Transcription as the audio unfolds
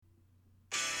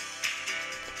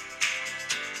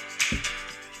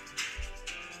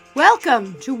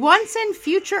Welcome to Once and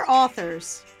Future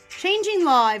Authors, changing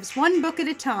lives one book at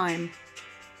a time.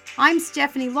 I'm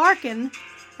Stephanie Larkin,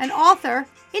 an author,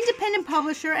 independent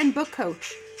publisher, and book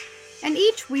coach. And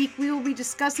each week we will be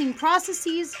discussing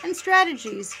processes and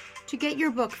strategies to get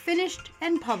your book finished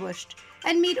and published,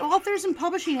 and meet authors and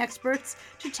publishing experts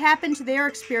to tap into their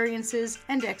experiences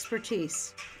and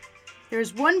expertise.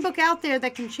 There's one book out there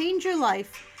that can change your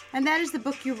life, and that is the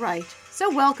book you write.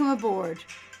 So welcome aboard.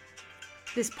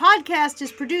 This podcast is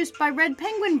produced by Red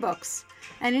Penguin Books,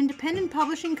 an independent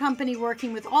publishing company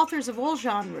working with authors of all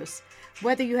genres.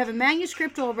 Whether you have a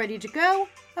manuscript all ready to go,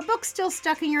 a book still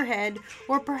stuck in your head,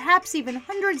 or perhaps even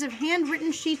hundreds of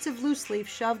handwritten sheets of loose leaf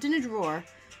shoved in a drawer,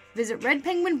 visit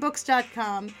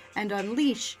redpenguinbooks.com and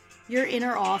unleash your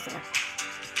inner author.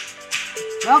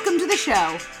 Welcome to the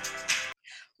show.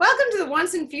 Welcome to the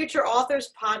Once and Future Authors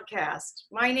podcast.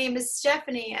 My name is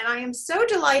Stephanie, and I am so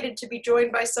delighted to be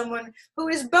joined by someone who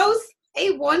is both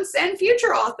a once and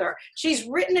future author. She's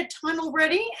written a ton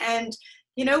already, and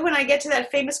you know, when I get to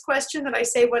that famous question that I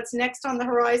say, what's next on the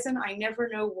horizon, I never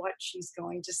know what she's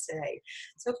going to say.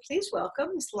 So please welcome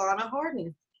Miss Lana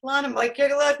Hardin. Lana,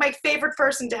 you're like my favorite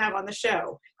person to have on the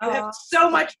show. You have so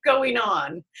much going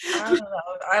on.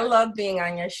 I love being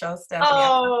on your show, Stephanie.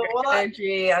 I love your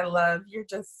energy. You're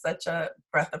just such a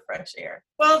breath of fresh air.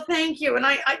 Well, thank you. And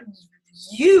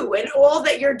you and all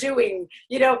that you're doing,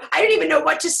 you know, I don't even know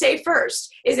what to say first.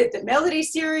 Is it the Melody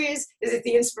series? Is it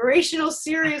the inspirational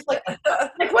series? Like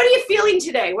what are you feeling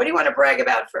today? What do you want to brag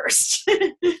about first?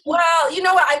 Well, you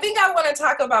know what? I think I want to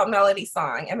talk about Melody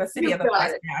Song and the City of the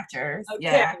Voice Catchers. Okay.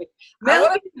 Yeah.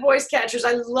 Melody Voice Catchers.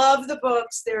 I love the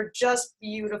books. They're just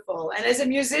beautiful. And as a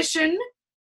musician,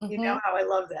 you know how I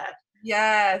love that.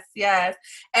 Yes.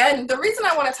 And the reason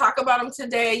I want to talk about them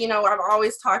today, you know, I've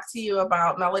always talked to you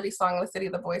about Melody Song and the City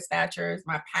of the Voice Snatchers,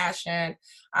 my passion.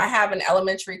 I have an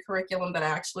elementary curriculum that I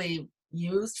actually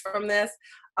used from this.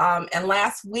 And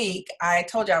last week, I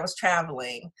told you I was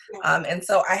traveling. And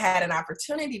so I had an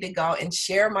opportunity to go and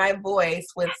share my voice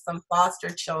with some foster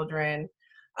children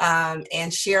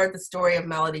and share the story of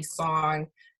Melody Song.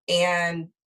 And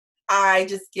I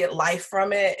just get life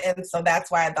from it. And so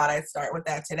that's why I thought I'd start with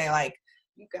that today. Like,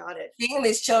 you got it. Seeing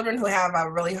these children who have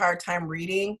a really hard time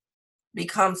reading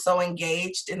become so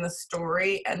engaged in the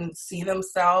story and see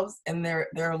themselves and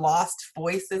their lost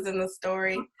voices in the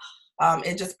story.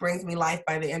 It just brings me life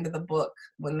by the end of the book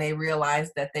when they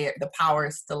realize that the power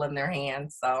is still in their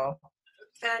hands. So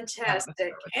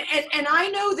fantastic. And I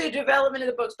know the development of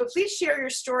the books, but please share your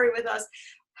story with us.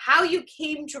 How you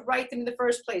came to write them in the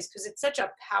first place, because it's such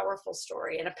a powerful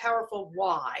story and a powerful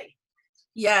why.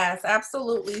 Yes,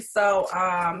 absolutely. So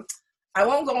I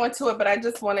won't go into it, but I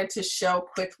just wanted to show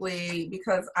quickly,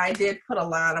 because I did put a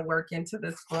lot of work into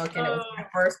this book, and it was my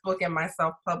first book in my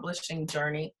self-publishing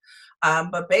journey.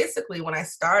 But basically, when I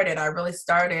started, I really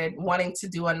started wanting to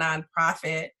do a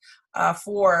nonprofit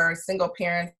for single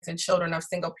parents and children of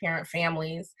single parent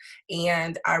families.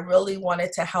 And I really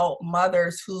wanted to help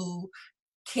mothers who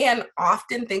can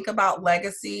often think about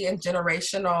legacy and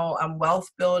generational wealth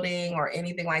building or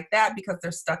anything like that because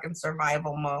they're stuck in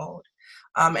survival mode.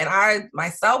 And I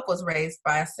myself was raised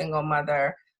by a single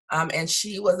mother, and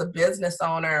she was a business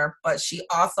owner, but she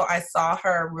also, I saw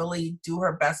her really do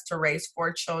her best to raise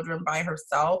 4 children by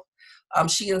herself.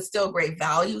 She instilled great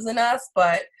values in us,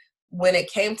 but when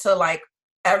it came to like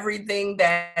everything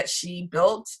that she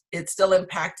built, it still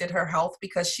impacted her health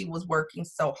because she was working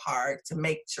so hard to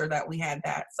make sure that we had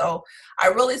that. So I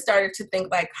really started to think,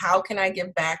 like, how can I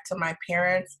give back to my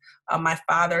parents? My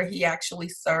father, he actually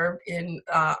served in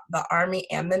the Army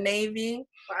and the Navy.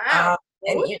 Wow.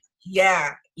 And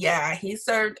he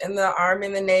served in the Army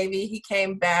and the Navy. He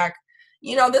came back,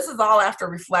 you know, this is all after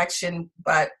reflection,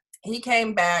 but he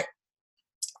came back,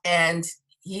 and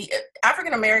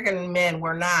African-American men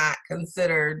were not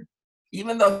considered,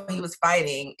 even though he was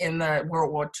fighting in the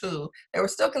World War II, they were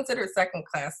still considered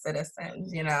second-class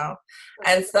citizens, you know?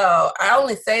 And so I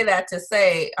only say that to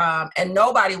say, and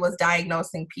nobody was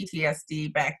diagnosing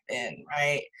PTSD back then,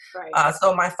 right?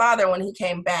 So my father, when he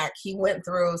came back, he went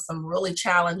through some really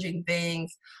challenging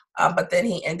things, but then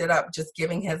he ended up just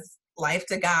giving his life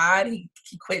to God. He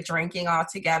quit drinking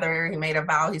altogether. He made a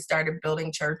vow. He started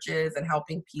building churches and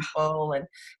helping people, and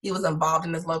he was involved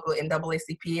in his local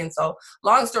NAACP. And so,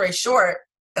 long story short,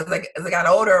 as I got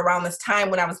older, around this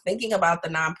time when I was thinking about the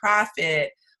nonprofit,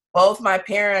 both my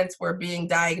parents were being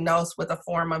diagnosed with a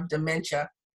form of dementia.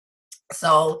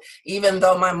 So even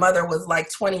though my mother was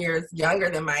like 20 years younger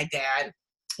than my dad,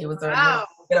 he was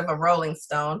bit of a Rolling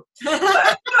Stone.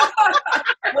 But,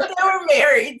 but they were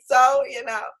married, so,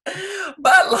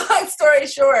 But long story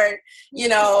short,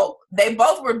 they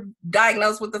both were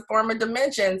diagnosed with a form of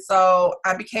dementia. So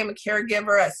I became a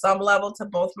caregiver at some level to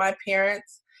both my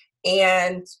parents.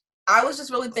 And I was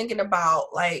just really thinking about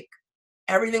like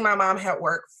everything my mom had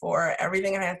worked for,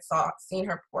 everything I had seen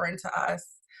her pour into us.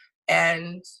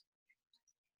 And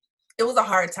it was a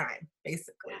hard time,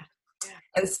 basically. Yeah.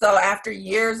 And so after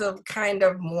years of kind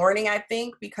of mourning, I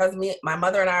think, because my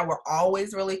mother and I were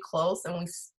always really close, and we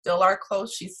still are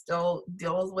close. She still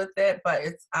deals with it, but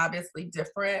it's obviously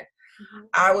different. Mm-hmm.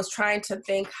 I was trying to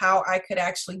think how I could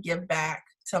actually give back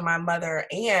to my mother,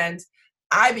 and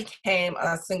I became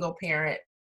a single parent.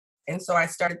 And so I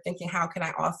started thinking, how can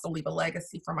I also leave a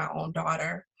legacy for my own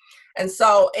daughter? And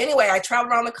so anyway, I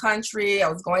traveled around the country. I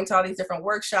was going to all these different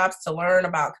workshops to learn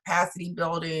about capacity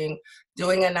building,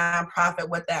 doing a nonprofit,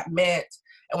 what that meant.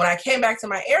 And when I came back to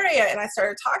my area and I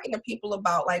started talking to people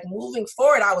about like moving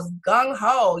forward, I was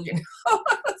gung-ho,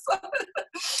 So,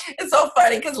 it's so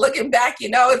funny because looking back,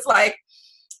 it's like,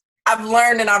 I've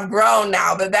learned and I've grown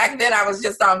now, but back then I was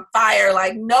just on fire.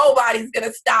 Like nobody's going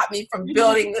to stop me from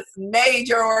building this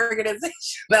major organization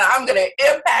that I'm going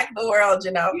to impact the world,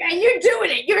 And you're doing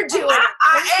it. You're doing it.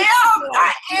 I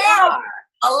am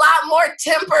a lot more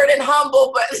tempered and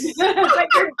humble, but but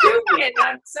you're doing it.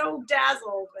 I'm so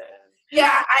dazzled.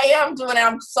 Yeah, I am doing it.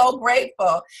 I'm so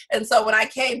grateful. And so when I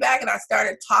came back and I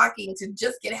started talking to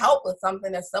just get help with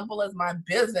something as simple as my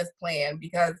business plan,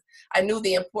 because I knew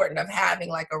the importance of having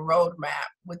like a roadmap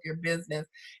with your business.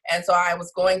 And so I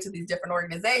was going to these different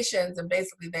organizations and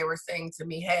basically they were saying to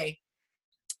me, hey,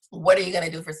 what are you going to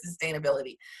do for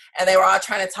sustainability? And they were all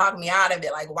trying to talk me out of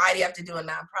it. Like, why do you have to do a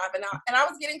nonprofit now? And I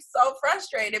was getting so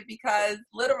frustrated because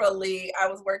literally I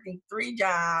was working 3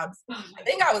 jobs. I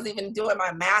think I was even doing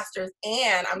my master's,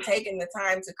 and I'm taking the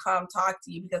time to come talk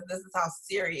to you because this is how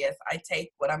serious I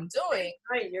take what I'm doing.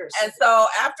 And so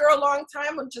after a long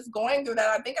time of just going through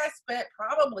that, I think I spent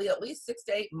probably at least 6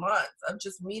 to 8 months of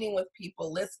just meeting with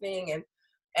people, listening,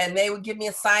 and they would give me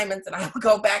assignments and I would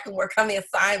go back and work on the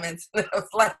assignments. And I was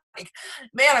like,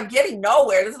 man, I'm getting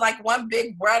nowhere. This is like one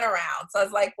big runaround. So I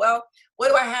was like, well, what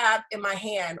do I have in my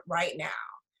hand right now?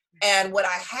 And what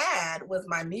I had was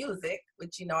my music,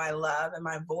 which, I love, and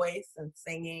my voice and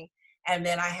singing. And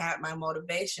then I had my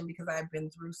motivation because I had been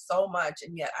through so much,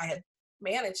 and yet I had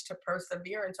managed to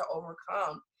persevere and to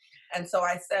overcome. And so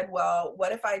I said, well,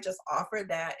 what if I just offered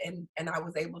that and I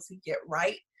was able to get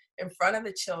right in front of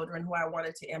the children who I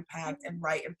wanted to impact and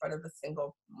right in front of the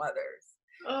single mothers.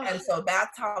 And so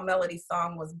that's how Melody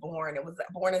Song was born. It was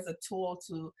born as a tool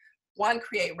to, one,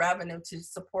 create revenue to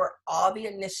support all the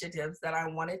initiatives that I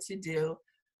wanted to do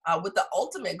with the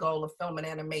ultimate goal of film and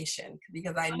animation,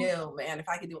 because I knew, man, if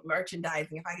I could do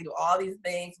merchandising, if I could do all these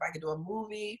things, if I could do a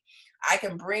movie, I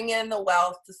can bring in the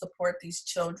wealth to support these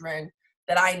children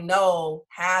that I know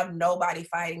have nobody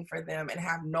fighting for them and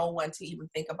have no one to even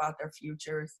think about their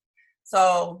futures.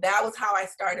 So that was how I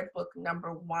started book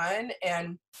number 1.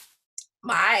 And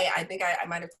I think I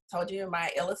might have told you,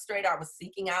 my illustrator, I was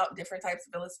seeking out different types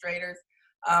of illustrators.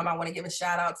 I want to give a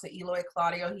shout out to Eloy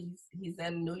Claudio. He's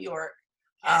in New York.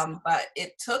 But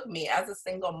it took me as a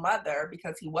single mother,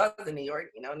 because he was in New York.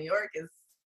 New York is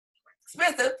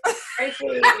expensive.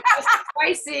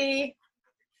 Pricey.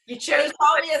 You chose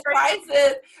his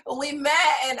prices. We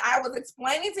met and I was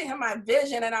explaining to him my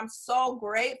vision, and I'm so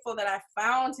grateful that I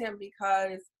found him,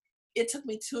 because it took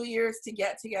me 2 years to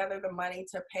get together the money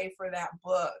to pay for that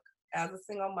book as a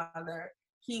single mother.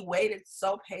 He waited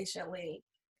so patiently.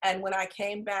 And when I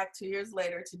came back 2 years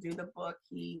later to do the book,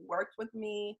 he worked with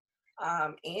me.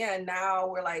 And now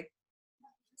we're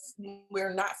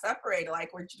not separated.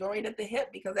 Like, we're joined at the hip,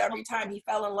 because every time he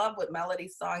fell in love with Melody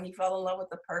Song, he fell in love with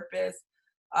the purpose.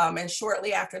 And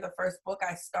shortly after the first book,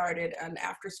 I started an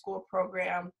after-school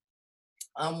program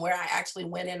where I actually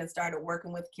went in and started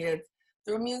working with kids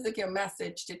through music and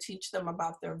message to teach them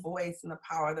about their voice and the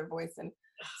power of their voice. And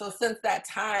so since that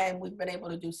time, we've been able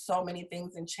to do so many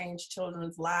things and change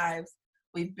children's lives.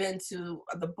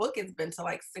 The book has been to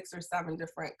like 6 or 7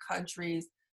 different countries,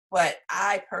 but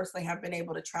I personally have been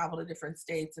able to travel to different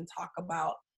states and talk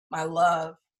about my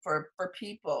love for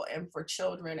people and for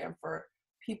children and for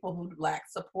people who lack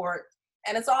support.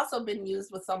 And it's also been used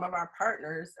with some of our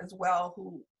partners as well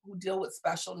who deal with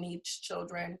special needs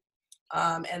children.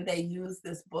 And they use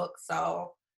this book.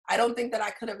 So I don't think that I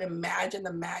could have imagined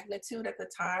the magnitude at the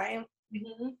time.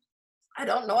 Mm-hmm. I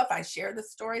don't know if I share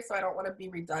this story, so I don't want to be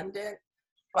redundant.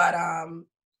 But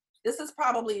this is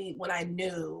probably when I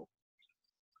knew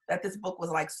that this book was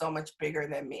like so much bigger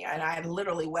than me. And I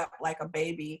literally wept like a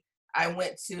baby. I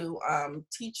went to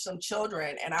teach some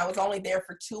children, and I was only there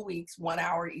for 2 weeks, 1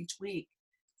 hour each week.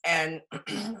 And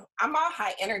I'm all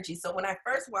high energy. So when I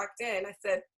first walked in, I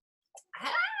said, "Hey,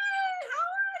 how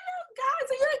are you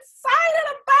guys? Are you excited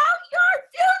about your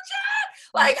future?"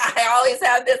 Like, I always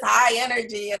have this high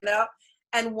energy, you know?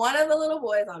 And one of the little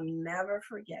boys, I'll never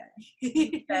forget,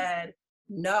 he said,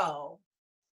 no,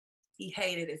 he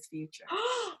hated his future.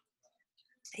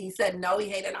 He said, no, he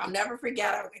hated it. I'll never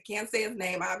forget. I can't say his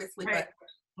name, obviously, Right. but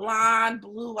blonde,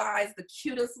 blue eyes, the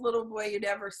cutest little boy you'd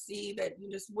ever see, that you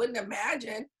just wouldn't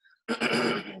imagine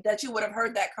that you would have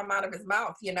heard that come out of his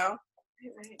mouth, you know?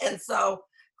 Right. And so,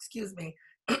 excuse me.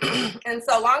 And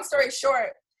so, long story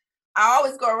short, I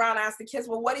always go around and ask the kids,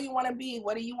 well, what do you want to be?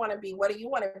 What do you want to be? What do you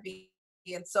want to be?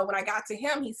 And so when I got to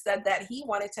him, he said that he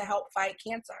wanted to help fight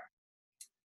cancer.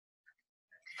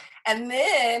 And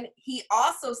then he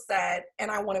also said, and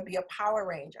I want to be a Power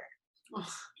Ranger.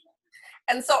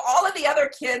 And so all of the other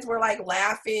kids were like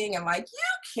laughing and like,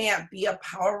 you can't be a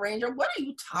Power Ranger. What are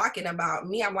you talking about?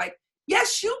 Me, I'm like,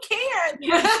 yes, you can.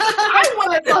 I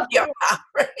wanted to be a Power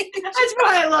Ranger. That's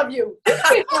why I love you.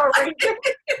 Power Ranger.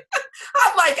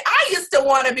 I'm like, I used to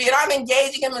want to be, and I'm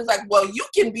engaging him. It's like, well, you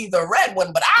can be the red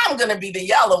one, but I'm going to be the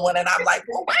yellow one. And I'm like,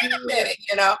 well, wait a minute,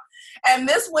 you know? And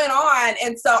this went on.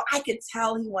 And so I could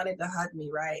tell he wanted to hug me,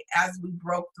 right, as we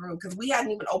broke through, because we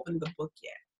hadn't even opened the book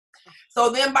yet. So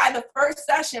then by the first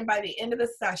session, by the end of the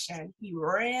session, he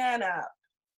ran up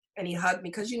and he hugged me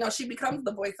because, you know, she becomes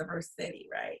the voice of her city,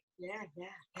 right? Yeah.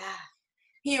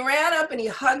 He ran up and he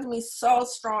hugged me so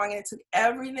strong, and it took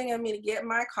everything in me to get in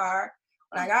my car.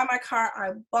 When I got in my car,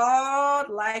 I bawled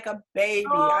like a baby.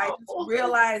 I just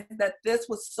realized that this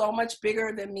was so much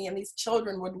bigger than me, and these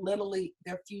children would literally,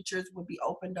 their futures would be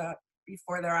opened up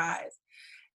before their eyes.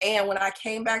 And when I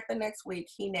came back the next week,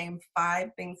 he named 5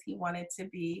 things he wanted to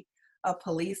be: a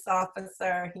police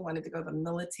officer, he wanted to go to the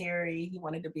military, he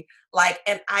wanted to be like,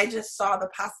 and I just saw the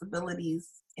possibilities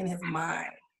in his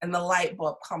mind and the light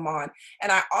bulb come on.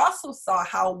 And I also saw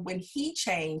how when he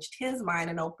changed his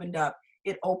mind and opened up,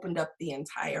 it opened up the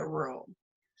entire room.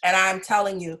 And I'm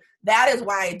telling you, that is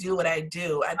why I do what I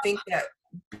do. I think that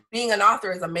being an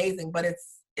author is amazing, but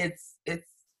it's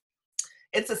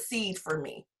a seed for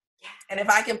me. And if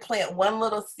I can plant one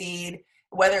little seed,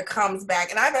 whether it comes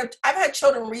back, and I've had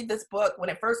children read this book when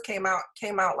it first came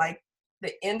out like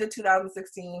the end of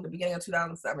 2016, the beginning of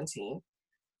 2017.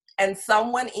 And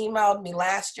someone emailed me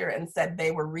last year and said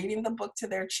they were reading the book to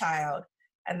their child,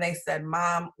 and they said,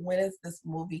 "Mom, when is this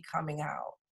movie coming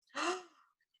out?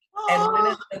 And when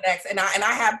is the next?" And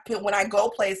I have, when I go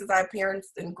places, I have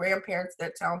parents and grandparents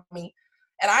that tell me,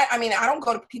 and I mean, I don't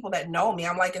go to people that know me.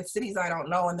 I'm like in cities I don't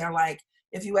know, and they're like,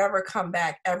 if you ever come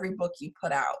back, every book you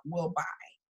put out, we'll buy.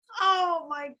 Oh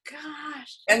my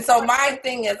gosh. And so my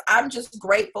thing is, I'm just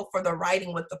grateful for the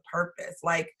writing with the purpose.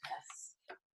 Like,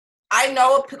 I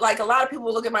know, like, a lot of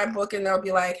people look at my book and they'll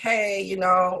be like, hey, you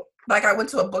know, like I went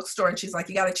to a bookstore and she's like,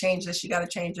 you got to change this, you got to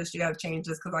change this, you got to change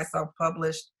this, because I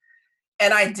self-published.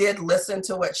 And I did listen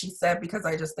to what she said because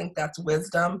I just think that's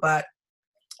wisdom. But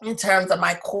in terms of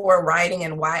my core writing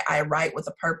and why I write with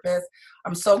a purpose,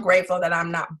 I'm so grateful that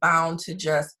I'm not bound to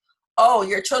just, oh,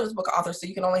 you're a children's book author, so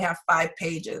you can only have 5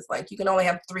 pages. Like, you can only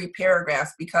have 3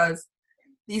 paragraphs, because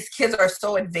these kids are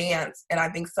so advanced. And I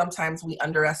think sometimes we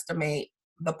underestimate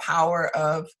the power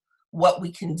of what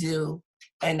we can do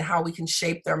and how we can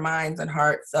shape their minds and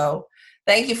hearts. So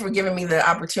thank you for giving me the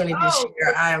opportunity to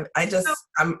share.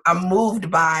 I'm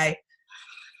moved by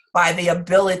the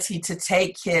ability to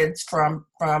take kids from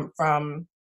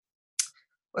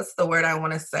what's the word I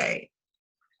want to say?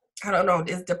 I don't know,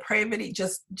 is depravity,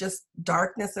 just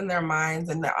darkness in their minds,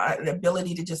 and the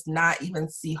ability to just not even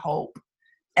see hope,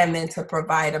 and then to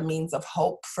provide a means of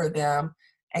hope for them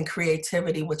and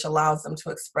creativity, which allows them to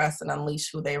express and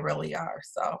unleash who they really are.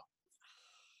 So,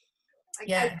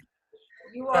 yeah.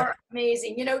 You are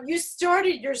amazing. You know, you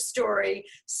started your story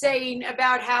saying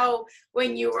about how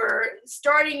when you were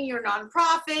starting your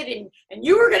nonprofit and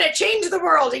you were going to change the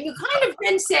world, and you kind of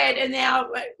then said, and now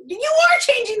you are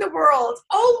changing the world.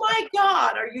 Oh my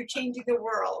God, are you changing the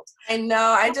world? I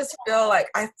know. I just feel like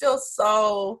I feel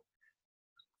so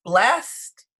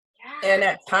blessed. Yeah. And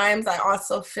at times I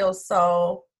also feel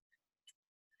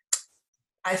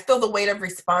I feel the weight of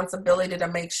responsibility to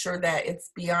make sure that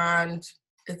it's beyond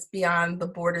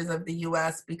the borders of the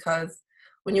U.S., because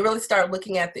when you really start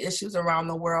looking at the issues around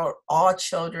the world, all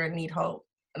children need hope,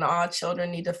 and all children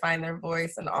need to find their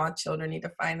voice, and all children need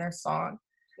to find their song.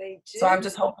 They do. So I'm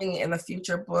just hoping in the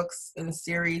future books and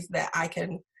series that I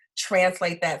can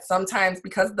translate that sometimes,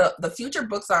 because the future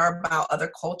books are about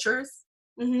other cultures.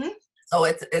 Mm-hmm. So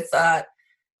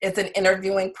it's an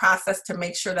interviewing process to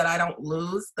make sure that I don't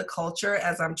lose the culture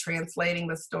as I'm translating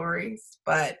the stories.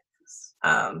 But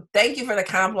thank you for the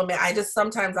compliment. I just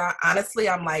sometimes, honestly,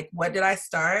 I'm like, what did I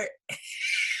start?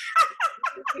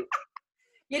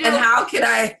 And how can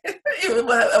I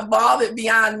evolve it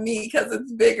beyond me, because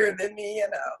it's bigger than me, you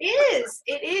know?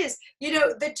 It is. You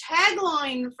know, the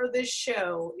tagline for this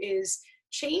show is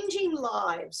changing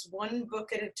lives one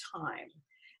book at a time.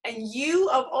 And you,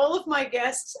 of all of my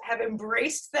guests, have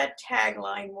embraced that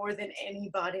tagline more than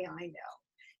anybody I know.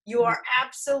 You are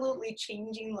absolutely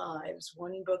changing lives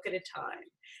one book at a time.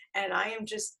 And I am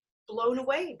just blown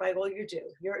away by all you do.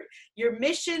 Your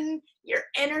mission, your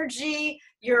energy,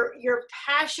 your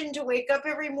passion to wake up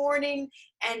every morning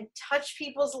and touch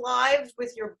people's lives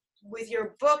with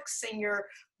your books and your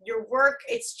work.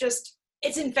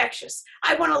 It's infectious.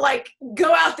 I want to like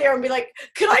go out there and be like,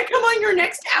 could I come on your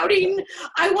next outing?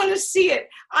 I want to see it.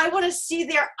 I want to see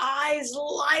their eyes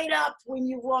light up when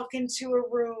you walk into a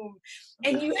room.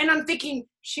 And I'm thinking,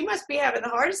 she must be having the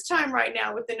hardest time right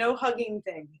now with the no hugging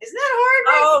thing. Isn't that hard?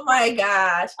 Right? Oh my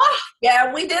gosh.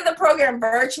 Yeah, we did the program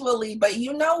virtually, but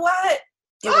you know what?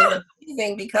 It was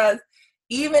amazing, because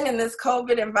even in this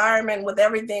COVID environment with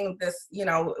everything, this, you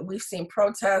know, we've seen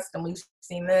protests and we've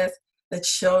seen this, the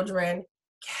children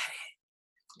get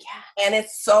it. Yeah. And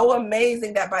it's so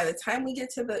amazing that by the time we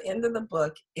get to the end of the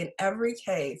book, in every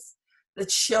case, the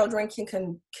children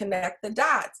can connect the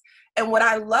dots. And what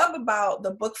I love about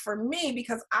the book for me,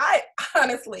 because I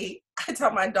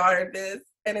tell my daughter this,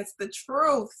 and it's the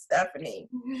truth, Stephanie.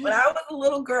 When I was a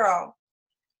little girl,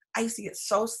 I used to get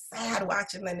so sad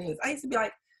watching the news. I used to be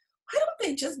like, why don't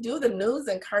they just do the news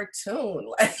in cartoon?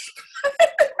 Like,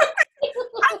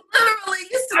 I literally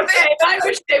used to think. I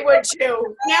wish they would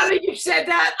too. Now that you've said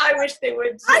that, I wish they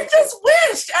would too. I just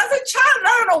wished, as a child,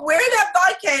 I don't know where that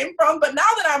thought came from, but now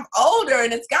that I'm older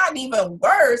and it's gotten even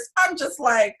worse, I'm just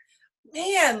like,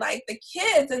 man, like the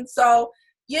kids. And so,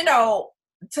 you know,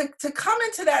 to come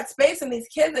into that space and these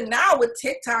kids, and now with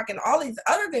TikTok and all these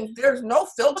other things, there's no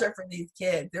filter for these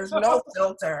kids. There's no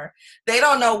filter. They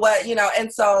don't know what, you know,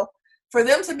 and so for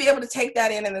them to be able to take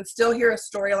that in and then still hear a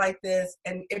story like this,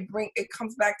 and it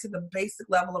comes back to the basic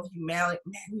level of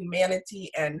humanity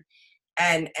and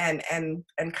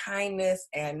kindness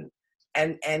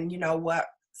and you know what,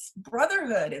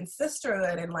 brotherhood and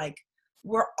sisterhood, and like,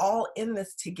 we're all in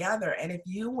this together. And if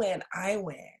you win, I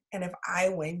win. And if I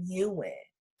win, you win,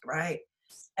 right?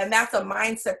 And that's a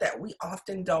mindset that we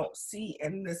often don't see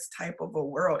in this type of a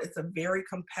world. It's a very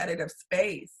competitive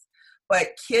space. But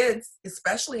kids,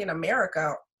 especially in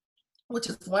America, which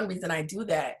is one reason I do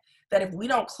that if we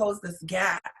don't close this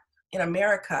gap in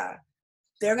America,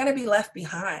 they're going to be left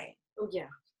behind. Oh, yeah.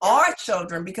 Our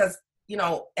children, because, you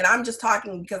know, and I'm just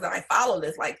talking because I follow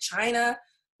this, like China,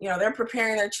 you know, they're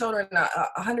preparing their children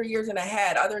 100 years in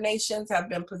ahead. Other nations have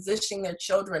been positioning their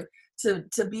children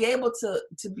to be able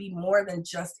to be more than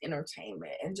just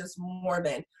entertainment, and just more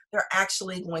than, they're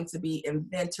actually going to be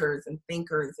inventors and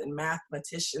thinkers and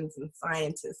mathematicians and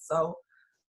scientists. So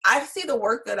I see the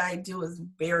work that I do as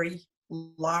very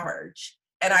large.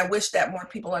 And I wish that more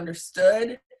people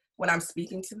understood when I'm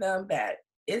speaking to them that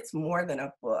it's more than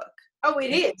a book. Oh,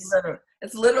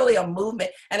 It's literally a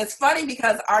movement. And it's funny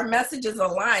because our messages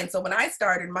align. So when I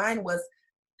started, mine was,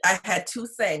 I had two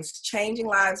things: changing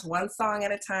lives one song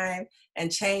at a time,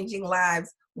 and changing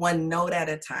lives one note at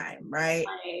a time, right?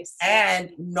 Nice.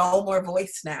 And no more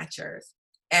voice snatchers.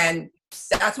 And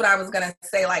that's what I was going to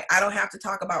say. Like, I don't have to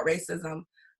talk about racism.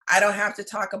 I don't have to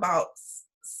talk about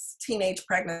teenage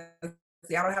pregnancy.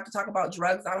 I don't have to talk about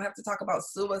drugs. I don't have to talk about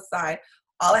suicide.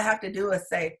 All I have to do is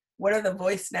say, what are the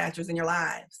voice snatchers in your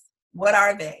lives? What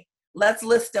are they? Let's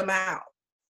list them out.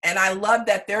 And I love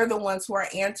that they're the ones who are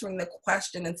answering the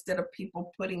question instead of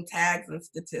people putting tags and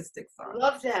statistics on.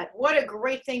 Love that. What a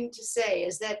great thing to say,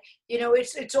 is that, you know,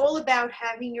 it's all about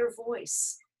having your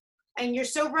voice. And you're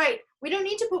so right. We don't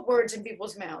need to put words in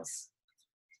people's mouths.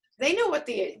 They know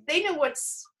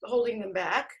what's holding them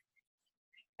back.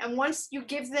 And once you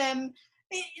give them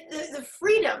the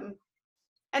freedom,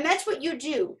 and that's what you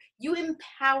do, you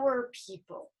empower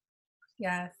people.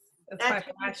 Yes. That's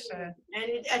my passion.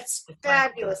 And that's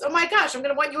fabulous. Oh my gosh, I'm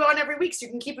going to want you on every week so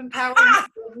you can keep empowering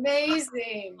people.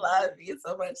 Amazing. Love you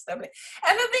so much, Stephanie.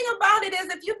 And the thing about it is,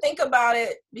 if you think about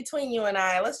it, between you and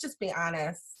I, let's just be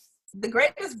honest. The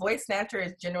greatest voice snatcher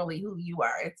is generally who you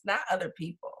are. It's not other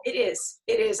people. It is.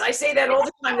 It is. I say that all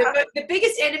the time. The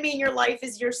biggest enemy in your life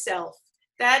is yourself.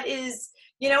 That is,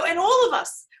 you know, and all of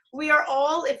us, we are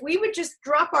all, if we would just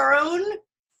drop our own,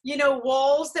 you know,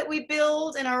 walls that we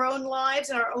build in our own lives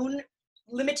and our own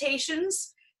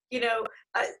limitations, you know,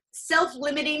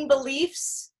 self-limiting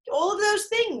beliefs, all of those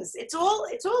things. It's all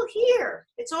here.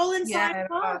 It's all inside Yeah,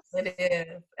 of us. it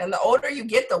is. And the older you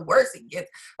get, the worse it gets.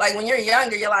 Like when you're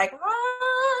younger, you're like,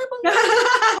 oh,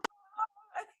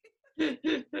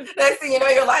 next thing you know,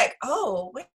 you're like,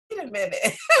 oh, wait a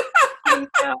minute.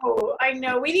 I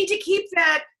know. We need to keep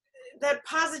that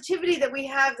positivity that we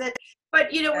have. That,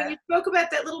 but you know, when you spoke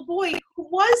about that little boy who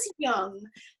was young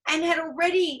and had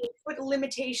already put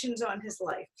limitations on his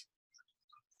life,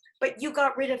 but you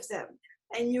got rid of them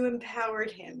and you empowered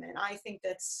him, and I think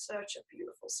that's such a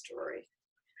beautiful story.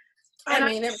 And I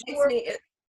mean, it makes me.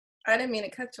 I didn't mean to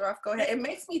cut you off. Go ahead. It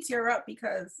makes me tear up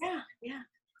because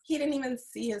he didn't even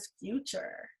see his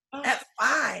future at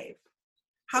 5.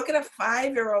 How can a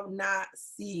 5-year-old not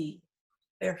see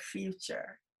their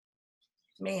future?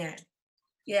 Man,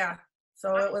 yeah.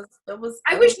 So it was.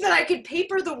 I wish that I could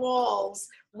paper the walls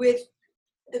with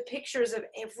the pictures of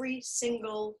every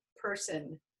single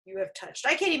person you have touched.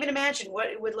 I can't even imagine what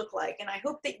it would look like. And I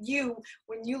hope that you,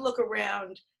 when you look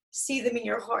around, see them in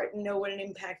your heart and know what an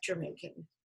impact you're making.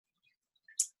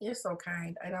 You're so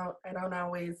kind. I don't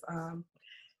always.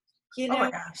 You know, oh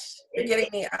my gosh, you're getting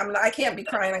me. I can't be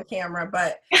crying on camera,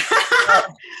 but.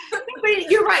 But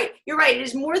you're right. You're right. It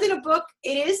is more than a book.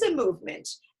 It is a movement.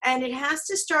 And it has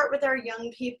to start with our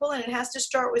young people, and it has to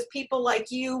start with people like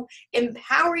you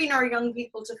empowering our young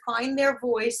people to find their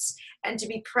voice and to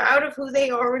be proud of who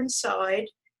they are inside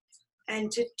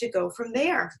and to go from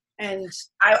there. And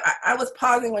I was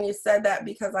pausing when you said that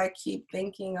because I keep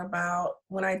thinking about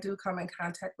when I do come in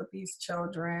contact with these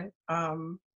children,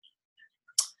 how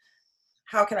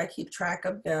can I keep track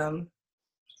of them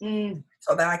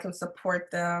so that I can support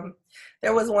them?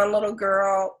 There was one little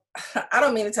girl, I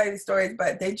don't mean to tell you these stories,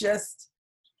 but they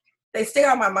stick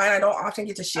out in my mind. I don't often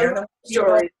get to share them with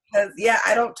people because,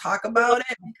 I don't talk about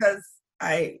it because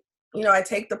I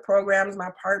take the programs, my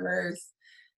partners,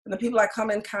 and the people I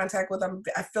come in contact with,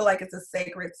 I feel like it's a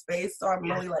sacred space. So I'm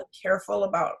really like careful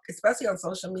about, especially on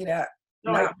social media,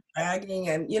 not bragging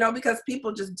and, because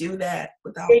people just do that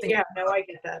without thinking. Yeah, no, I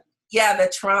get that. Yeah,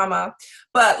 the trauma.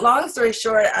 But long story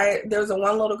short, there was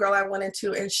one little girl I went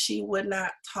into and she would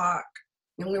not talk.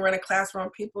 And we were in a classroom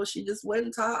of people, she just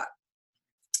wouldn't talk.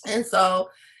 And so,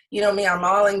 me, I'm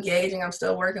all engaging. I'm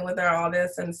still working with her, all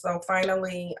this. And so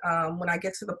finally, when I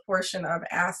get to the portion of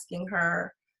asking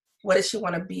her, what does she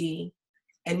want to be?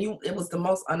 And it was the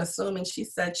most unassuming. She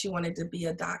said she wanted to be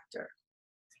a doctor.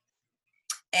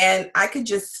 And I could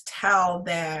just tell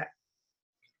that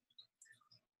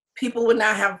people would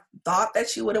not have thought that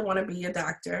she would want to be a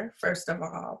doctor, first of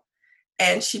all.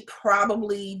 And she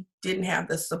probably didn't have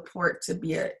the support to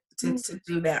to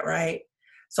do that, right?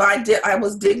 So I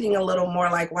was digging a little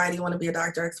more like, why do you want to be a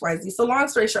doctor, XYZ? So long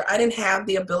story short, I didn't have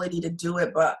the ability to do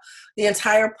it, but the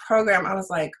entire program, I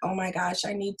was like, oh my gosh,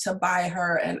 I need to buy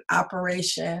her an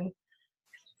Operation.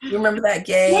 You remember that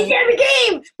game? Yeah, the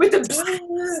game with the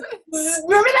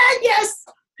remember that? Yes.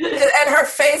 And her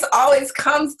face always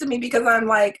comes to me because I'm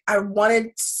like, I wanted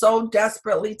so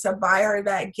desperately to buy her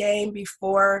that game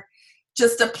before,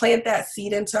 just to plant that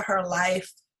seed into her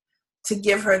life, to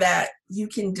give her that you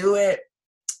can do it.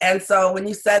 And so when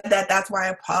you said that, that's why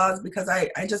I paused, because I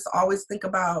just always think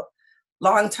about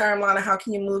long-term, Lana, how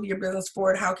can you move your business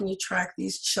forward? How can you track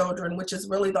these children, which is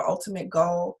really the ultimate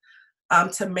goal,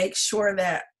 to make sure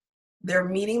that they're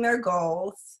meeting their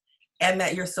goals and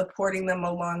that you're supporting them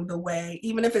along the way,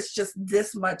 even if it's just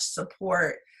this much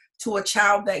support. To a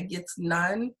child that gets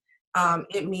none,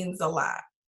 it means a lot.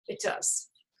 It does.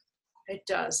 It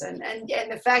does. And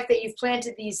the fact that you've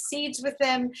planted these seeds with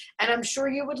them, and I'm sure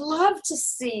you would love to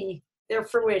see their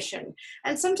fruition.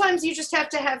 And sometimes you just have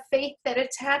to have faith that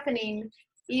it's happening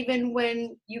even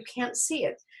when you can't see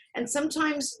it. And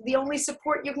sometimes the only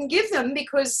support you can give them,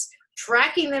 because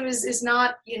tracking them is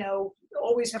not,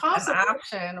 always possible. An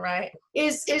option, right?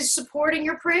 Is supporting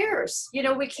your prayers.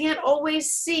 We can't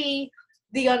always see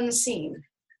the unseen.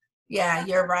 Yeah,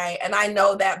 you're right. And I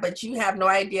know that, but you have no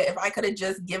idea. If I could have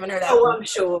just given her that, I'm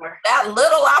sure, that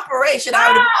little operation, I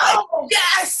would have been like,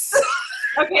 yes.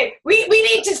 Okay, we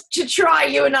need to try,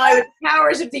 you and I, with the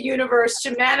powers of the universe,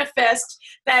 to manifest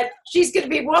that she's going to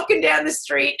be walking down the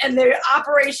street and the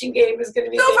Operation game is going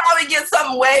to be. She'll probably get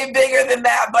something way bigger than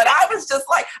that. But I was just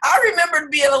like, I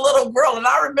remembered being a little girl, and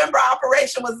I remember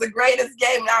Operation was the greatest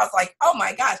game. And I was like, oh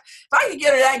my gosh, if I could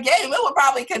get her that game, it would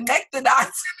probably connect the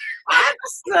dots.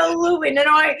 Absolutely. No,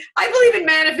 I believe in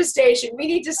manifestation. We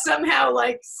need to somehow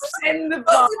send the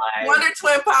vibe. Wonder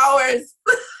Twin powers.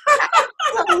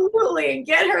 Absolutely. And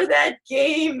get her that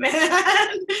game, man.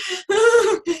 And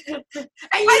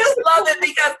I just love it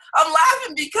because I'm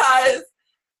laughing because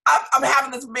I'm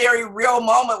having this very real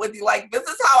moment with you. Like, this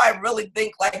is how I really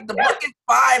think. Like, the book is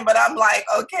fine, but I'm like,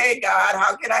 okay, God,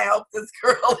 how can I help this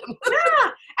girl?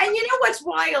 Yeah. And you know what's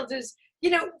wild is,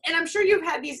 and I'm sure you've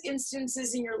had these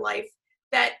instances in your life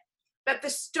that the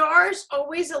stars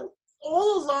always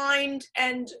all aligned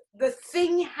and the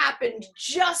thing happened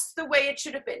just the way it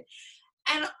should have been.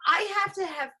 And I have to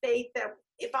have faith that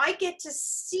if I get to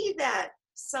see that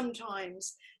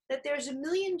sometimes, that there's a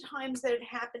million times that it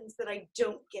happens that I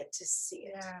don't get to see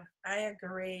it. Yeah, I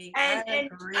agree. And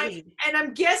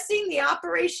I'm guessing the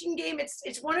Operation game,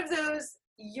 it's one of those,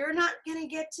 you're not going to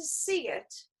get to see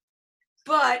it,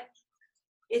 but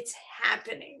it's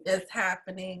happening. It's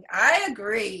happening. I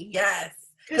agree. Yes.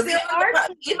 Because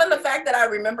even the fact that I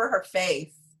remember her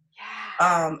face.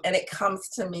 Yeah. And it comes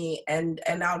to me and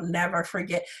I'll never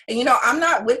forget. And I'm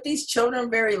not with these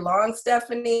children very long,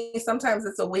 Stephanie. Sometimes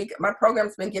it's a week. My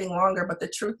program's been getting longer, but the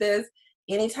truth is,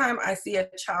 anytime I see a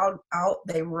child out,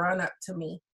 they run up to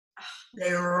me.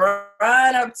 They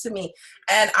run up to me.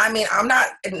 And I mean, I'm not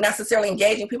necessarily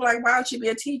engaging. People are like, why don't you be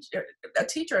a teacher?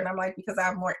 And I'm like, because I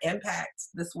have more impact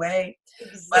this way.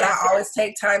 Exactly. But I always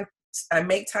I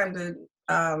make time to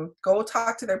go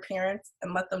talk to their parents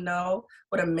and let them know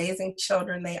what amazing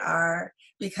children they are,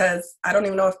 because I don't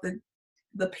even know if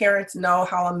the parents know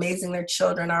how amazing their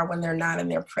children are when they're not in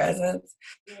their presence.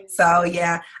 So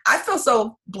yeah, I feel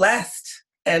so blessed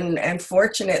and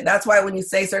fortunate. That's why when you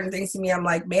say certain things to me, I'm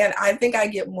like, man, I think I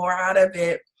get more out of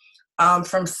it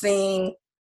from seeing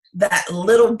that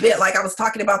little bit. Like I was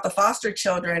talking about the foster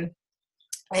children,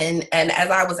 and as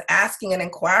I was asking and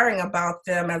inquiring about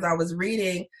them as I was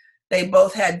reading, they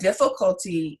both had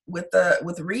difficulty with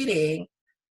reading.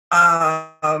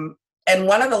 And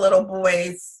one of the little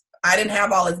boys, I didn't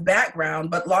have all his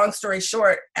background, but long story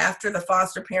short, after the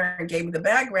foster parent gave me the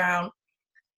background,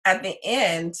 at the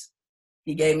end,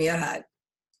 he gave me a hug.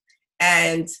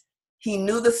 And he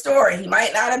knew the story. He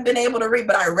might not have been able to read,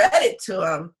 but I read it to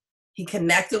him. He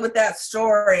connected with that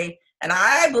story. And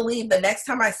I believe the next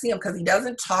time I see him, because he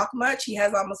doesn't talk much, he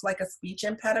has almost like a speech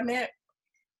impediment.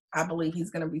 I believe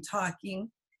he's going to be talking.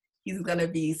 He's going to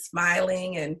be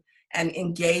smiling and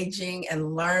engaging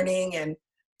and learning. And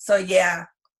so, yeah,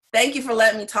 thank you for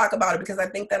letting me talk about it, because I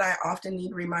think that I often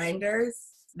need reminders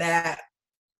that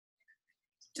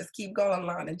just keep going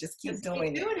on and just keep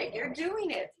doing it. You're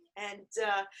doing it. And,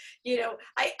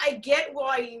 I get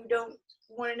why you don't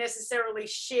want to necessarily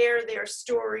share their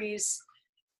stories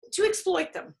to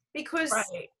exploit them, because,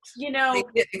 right. They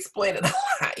get exploited a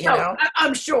lot,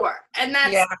 I'm sure. And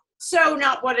that's so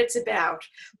not what it's about.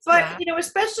 But,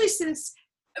 especially since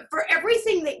for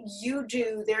everything that you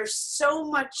do, there's so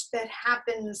much that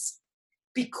happens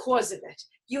because of it.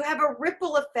 You have a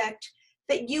ripple effect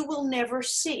that you will never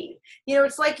see.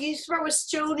 It's like you throw a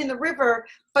stone in the river,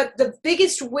 but the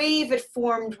biggest wave it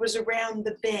formed was around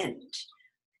the bend.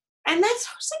 And that's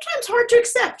sometimes hard to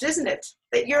accept, isn't it?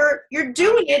 That you're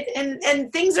doing it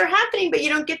and things are happening, but you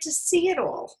don't get to see it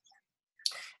all.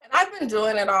 And I've been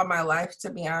doing it all my life,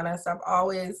 to be honest.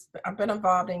 I've been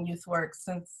involved in youth work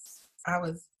since I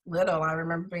was little. I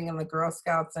remember being in the Girl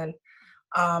Scouts, and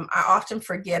I often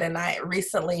forget, and I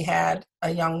recently had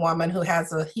a young woman who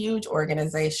has a huge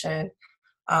organization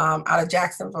out of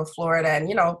Jacksonville, Florida. And,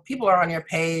 people are on your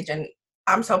page, and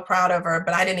I'm so proud of her,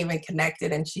 but I didn't even connect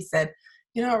it. And she said,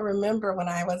 remember when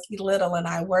I was little and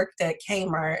I worked at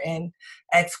Kmart and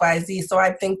XYZ. So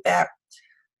I think that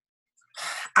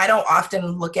I don't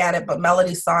often look at it, but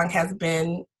Melody Song has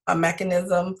been a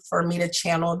mechanism for me to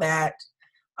channel that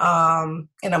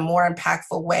in a more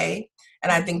impactful way.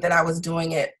 And I think that I was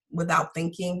doing it without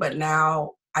thinking, but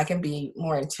now I can be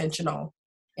more intentional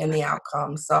in the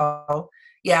outcome. So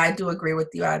yeah, I do agree with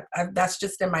you. That's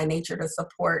just in my nature to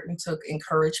support and to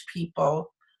encourage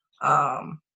people.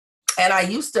 And I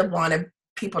used to want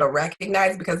people to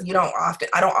recognize, because I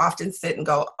don't often sit and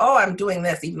go, oh, I'm doing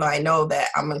this, even though I know that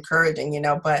I'm encouraging,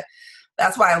 but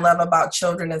that's what I love about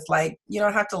children. Is like, you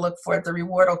don't have to look for it. The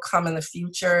reward will come in the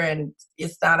future. And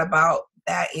it's not about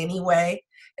that anyway.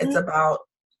 It's about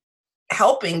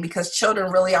helping, because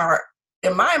children really are,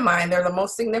 in my mind, they're the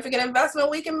most significant investment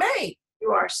we can make.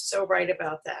 You are so right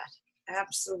about that.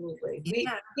 Absolutely.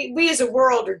 Yeah. We as a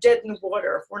world are dead in the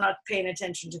water if we're not paying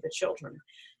attention to the children.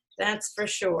 That's for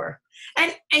sure.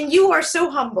 And you are so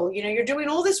humble. You're doing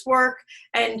all this work,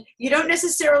 and you don't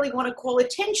necessarily want to call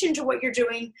attention to what you're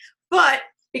doing, but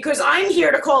because I'm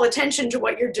here to call attention to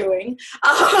what you're doing,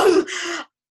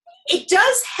 it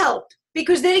does help,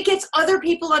 because then it gets other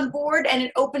people on board and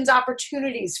it opens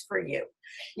opportunities for you.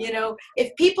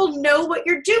 If people know what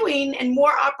you're doing and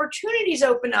more opportunities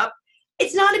open up,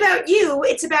 it's not about you.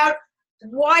 It's about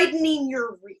widening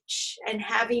your reach and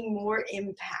having more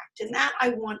impact. And that I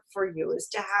want for you, is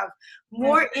to have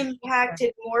more impact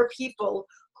and more people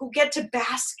who get to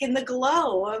bask in the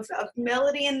glow of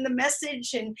melody and the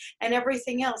message and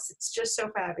everything else. It's just so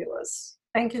fabulous.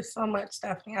 Thank you so much,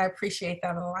 Stephanie. I appreciate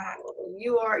that a lot.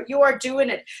 You are doing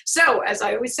it. So, as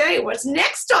I always say, what's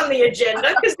next on the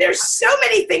agenda? Because there's so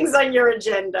many things on your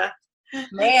agenda.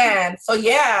 Man, so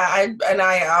yeah,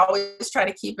 I always try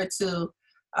to keep it to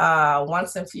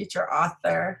once and future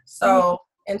author. So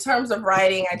in terms of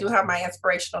writing, I do have my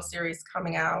inspirational series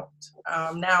coming out.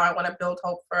 Now I want to build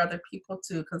hope for other people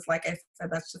too, because like I said,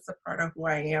 that's just a part of who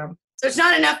I am. So it's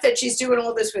not enough that she's doing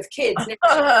all this with kids. Yeah,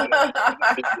 and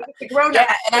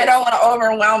I don't want to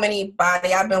overwhelm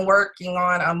anybody. I've been working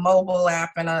on a mobile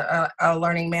app and a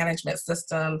learning management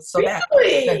system. So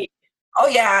really? Oh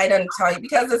yeah, I didn't tell you,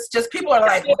 because it's just people are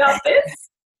like, about this?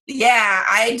 Yeah,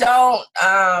 I don't,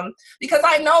 because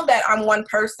I know that I'm one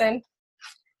person,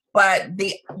 but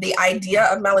the idea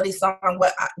of Melody Song,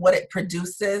 what it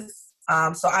produces.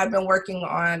 So I've been working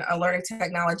on a learning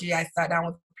technology. I sat down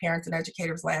with parents and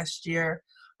educators last year.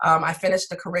 I finished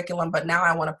the curriculum, but now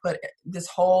I want to put this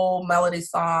whole Melody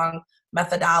Song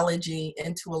methodology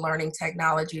into a learning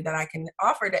technology that I can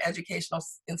offer to educational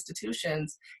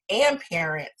institutions and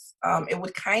parents. It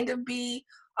would kind of be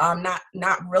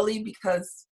not really,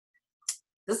 because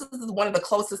this is one of the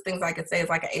closest things I could say is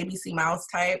like an ABC Mouse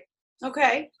type.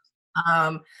 Okay.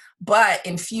 But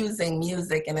infusing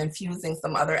music and infusing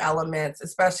some other elements,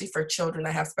 especially for children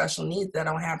that have special needs that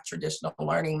don't have traditional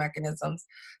learning mechanisms.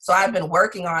 So I've been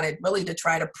working on it really to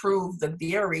try to prove the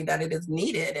theory that it is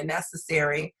needed and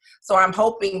necessary. So I'm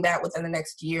hoping that within the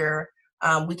next year,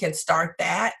 we can start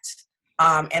that.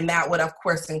 And that would, of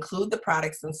course, include the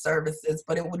products and services,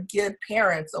 but it would give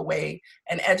parents a way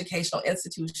and educational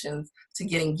institutions to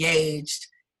get engaged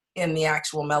in the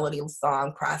actual Melody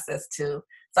Song process too.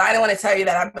 So I don't want to tell you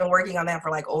that I've been working on that for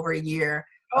like over a year.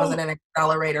 I was in an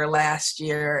accelerator last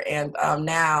year, and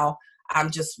now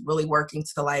I'm just really working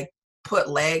to like put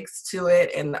legs to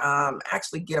it and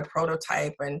actually get a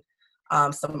prototype and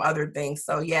some other things.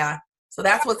 So yeah, so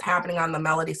that's what's happening on the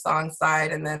Melody Song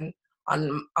side. And then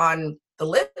on the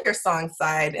Live Your Song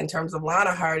side, in terms of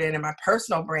Lana Hardin and my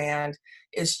personal brand,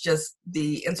 is just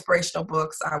the inspirational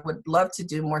books. I would love to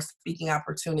do more speaking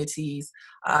opportunities,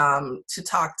 to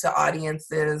talk to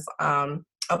audiences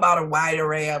about a wide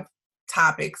array of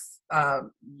topics,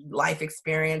 life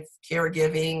experience,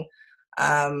 caregiving.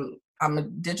 I'm a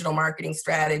digital marketing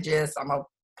strategist. I'm a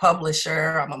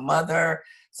publisher. I'm a mother.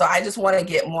 So I just want to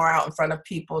get more out in front of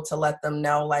people to let them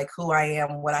know like who I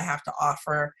am, what I have to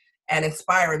offer, and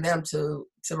inspire them to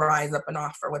rise up and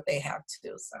offer what they have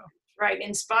too. So right,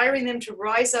 inspiring them to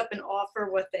rise up and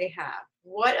offer what they have.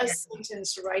 What a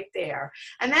sentence right there.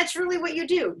 And that's really what you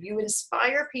do. You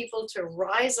inspire people to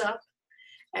rise up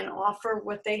and offer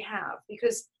what they have,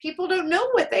 because people don't know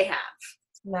what they have.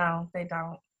 No, they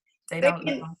don't. They don't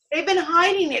know. They've been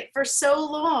hiding it for so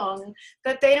long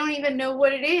that they don't even know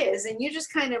what it is. And you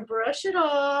just kind of brush it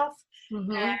off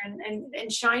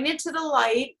and shine it to the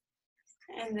light,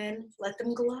 and then let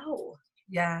them glow.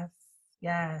 Yes.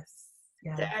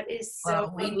 That is so.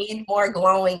 Well, we need more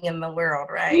glowing in the world,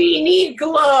 right? We need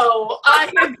glow.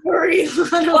 I agree.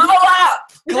 Glow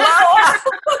up. Glow up.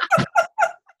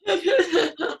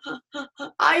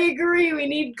 I agree. We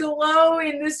need glow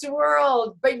in this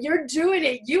world, but you're doing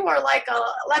it. You are like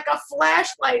a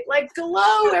flashlight. Like,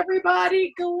 glow,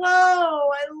 everybody, glow.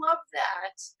 I love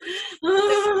that. Thank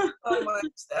you so much,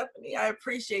 Stephanie. I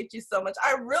appreciate you so much.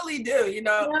 I really do. You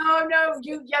know. No.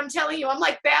 I'm telling you, I'm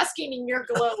like basking in your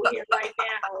glow here right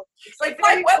now. It's like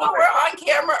whether we're on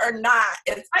camera or not,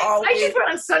 it's always. I should put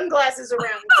on sunglasses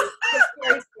around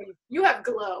you. You have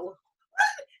glow.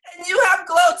 And you have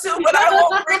glow too, but I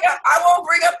won't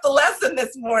bring up the lesson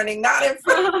this morning. Not in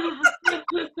front of you.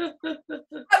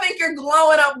 I think you're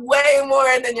glowing up way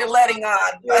more than you're letting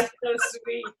on. You're so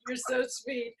sweet. You're so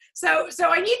sweet. So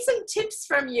I need some tips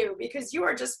from you, because you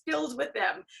are just filled with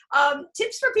them.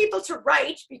 Tips for people to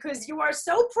write, because you are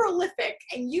so prolific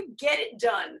and you get it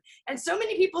done. And so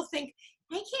many people think,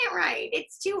 I can't write.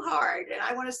 It's too hard. And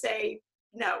I want to say,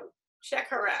 no. Check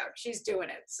her out. She's doing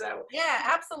it. So yeah,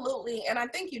 absolutely. And I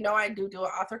think, I do an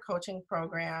author coaching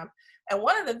program. And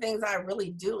one of the things I really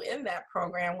do in that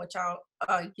program, which I'll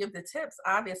give the tips,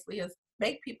 obviously, is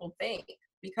make people think,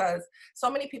 because so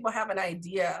many people have an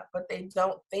idea, but they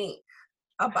don't think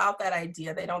about that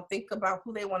idea. They don't think about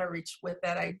who they want to reach with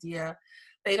that idea.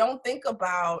 They don't think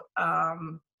about,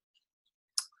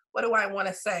 what do I want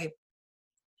to say?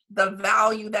 The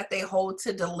value that they hold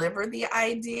to deliver the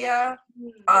idea.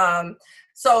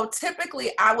 So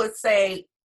typically I would say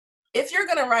if you're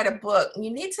going to write a book,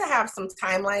 you need to have some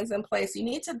timelines in place. You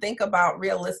need to think about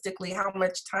realistically how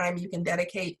much time you can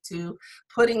dedicate to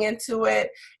putting into it.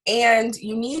 And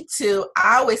you need to,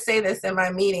 I always say this in my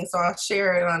meeting, so I'll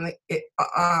share it on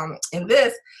in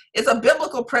this. It's a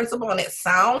biblical principle, and it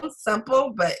sounds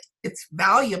simple, but it's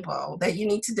valuable, that you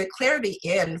need to declare the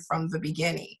end from the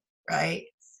beginning, right?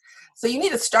 So you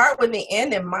need to start with the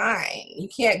end in mind. You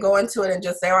can't go into it and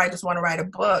just say, oh, I just want to write a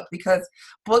book, because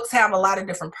books have a lot of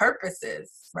different purposes,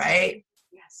 right?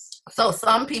 Yes. So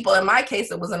some people, in my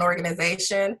case, it was an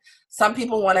organization. Some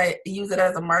people want to use it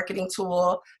as a marketing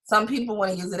tool. Some people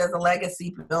want to use it as a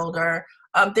legacy builder.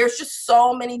 There's just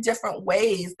so many different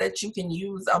ways that you can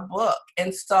use a book.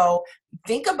 And so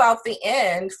think about the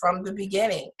end from the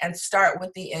beginning and start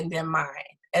with the end in mind.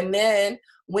 And then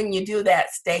when you do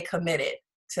that, stay committed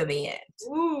to the end.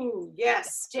 Ooh,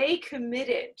 yes. Stay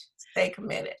committed. Stay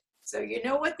committed. So you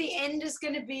know what the end is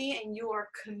going to be, and you are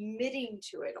committing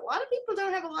to it. A lot of people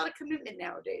don't have a lot of commitment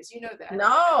nowadays. You know that.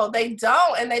 No, they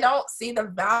don't. And they don't see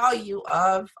the value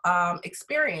of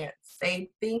experience. They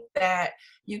think that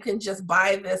you can just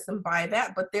buy this and buy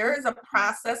that. But there is a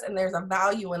process, and there's a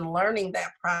value in learning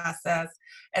that process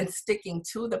and sticking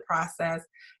to the process.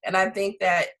 And I think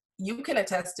that you can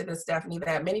attest to this, Stephanie,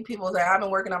 that many people say, I've been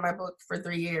working on my book for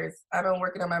 3 years. I've been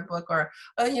working on my book, or,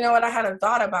 oh, you know what, I hadn't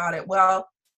thought about it. Well,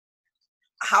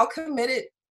 how committed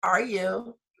are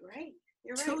you Right.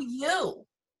 You're to right. you?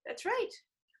 That's right.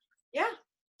 Yeah.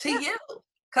 To Yeah. you.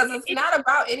 Because it's not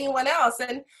about anyone else.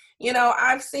 And, you know,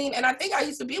 I've seen, and I think I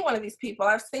used to be one of these people,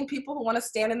 I've seen people who want to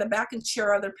stand in the back and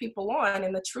cheer other people on.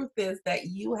 And the truth is that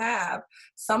you have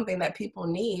something that people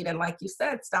need. And like you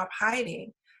said, stop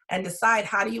hiding and decide,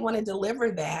 how do you want to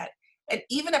deliver that? And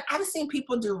even if I've seen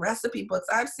people do recipe books,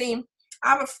 I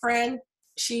have a friend,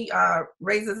 she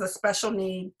raises a special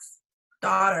needs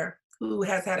daughter who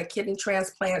has had a kidney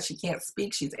transplant. She can't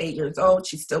speak. She's 8 years old.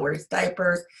 She still wears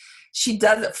diapers. She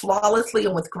does it flawlessly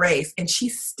and with grace. And she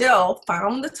still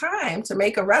found the time to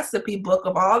make a recipe book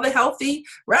of all the healthy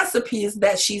recipes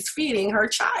that she's feeding her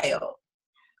child,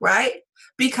 right?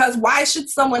 Because why should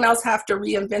someone else have to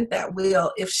reinvent that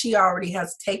wheel if she already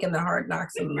has taken the hard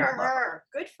knocks in the book? Good for her.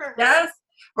 Good for her. Yes,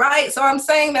 right. So I'm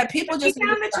saying that people just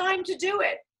found the time to do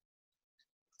it.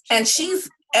 And she's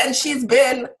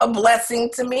been a blessing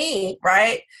to me,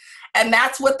 right? And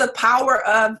that's what the power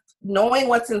of knowing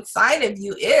what's inside of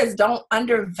you is. Don't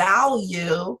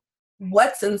undervalue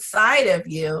what's inside of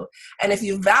you. And if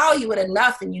you value it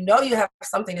enough and you know you have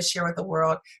something to share with the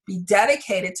world, be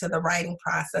dedicated to the writing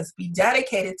process. Be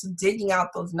dedicated to digging out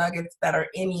those nuggets that are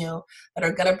in you, that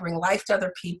are going to bring life to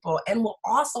other people and will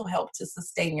also help to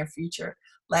sustain your future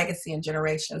legacy and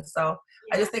generations. So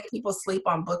I just think people sleep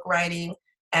on book writing.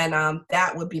 And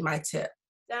that would be my tip.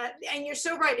 And you're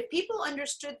so right. If people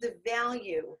understood the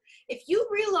value, if you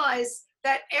realize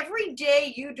that every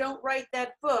day you don't write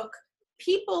that book,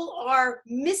 people are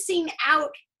missing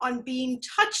out on being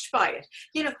touched by it.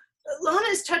 You know, Lana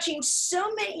is touching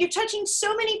you're touching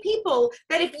so many people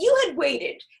that if you had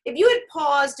waited, if you had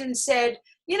paused and said,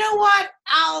 you know what,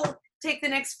 I'll take the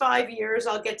next 5 years,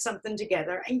 I'll get something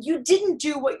together, and you didn't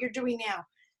do what you're doing now,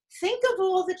 think of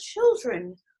all the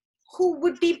children who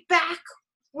would be back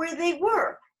where they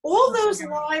were. All those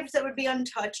lives that would be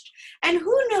untouched. And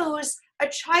who knows, a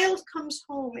child comes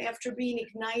home after being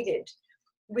ignited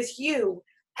with you,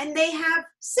 and they have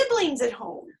siblings at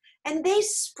home, and they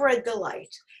spread the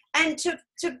light. And to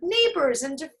neighbors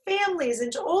and to families and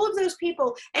to all of those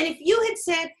people. And if you had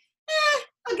said,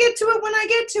 I'll get to it when I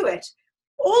get to it,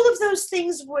 all of those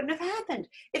things wouldn't have happened.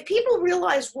 If people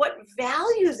realize what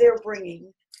value they're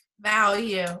bringing,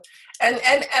 value. And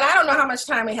I don't know how much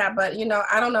time we have, but you know,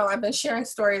 I don't know. I've been sharing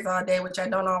stories all day, which I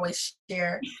don't always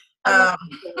share.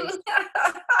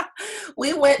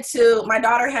 We went to, my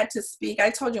daughter had to speak.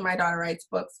 I told you my daughter writes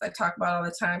books. I talk about all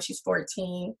the time. She's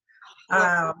 14.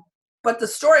 But the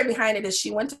story behind it is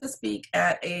she went to speak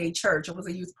at a church. It was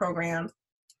a youth program.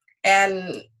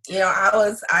 And, you know,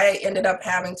 I ended up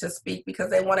having to speak because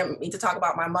they wanted me to talk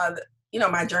about my mother, you know,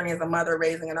 my journey as a mother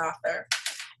raising an author.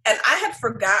 And I had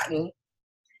forgotten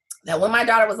that when my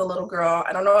daughter was a little girl,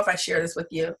 I don't know if I share this with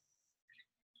you,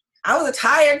 I was a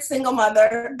tired single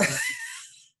mother.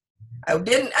 I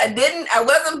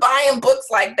wasn't buying books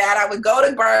like that. I would go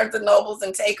to Barnes and Nobles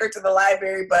and take her to the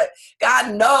library, but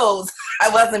God knows I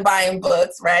wasn't buying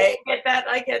books, right?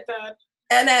 I get that.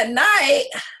 And at night,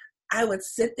 I would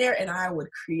sit there and I would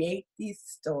create these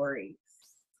stories.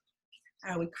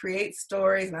 I would create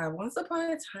stories, and once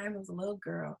upon a time, I was a little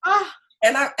girl.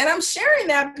 And I'm sharing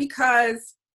that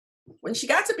because when she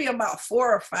got to be about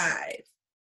 4 or 5,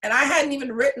 and I hadn't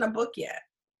even written a book yet.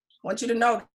 I want you to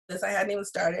know this, I hadn't even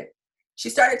started. She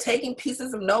started taking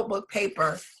pieces of notebook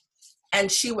paper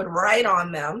and she would write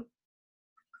on them.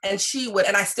 And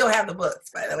and I still have the books,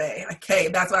 by the way. Okay,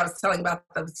 that's what I was telling about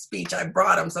the speech. I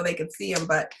brought them so they could see them.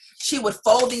 But she would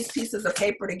fold these pieces of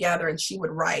paper together and she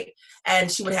would write. And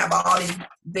she would have all these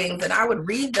things. And I would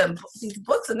read them, these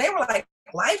books, and they were like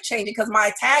life-changing because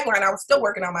my tagline, I was still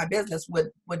working on my business,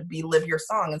 would be live your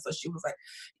song. And so she was like,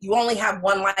 you only have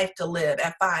one life to live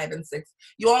at 5 and 6.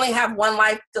 You only have one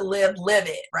life to live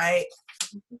it, right?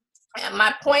 And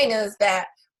my point is that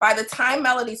by the time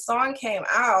Melody's song came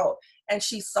out, and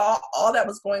she saw all that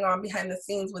was going on behind the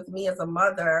scenes with me as a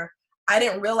mother, I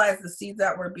didn't realize the seeds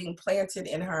that were being planted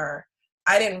in her.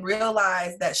 I didn't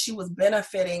realize that she was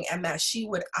benefiting and that she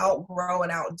would outgrow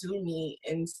and outdo me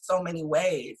in so many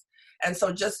ways. And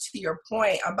so just to your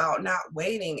point about not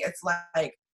waiting, it's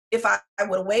like, if I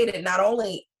would have waited, not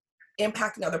only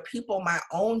impacting other people, my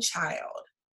own child,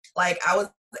 like I was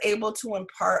able to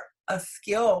impart a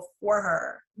skill for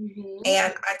her. Mm-hmm.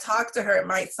 And I talked to her, it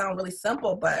might sound really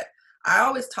simple, but I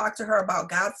always talk to her about,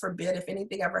 God forbid, if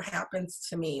anything ever happens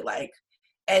to me, like,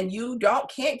 and you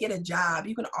can't get a job,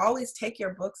 you can always take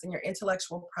your books and your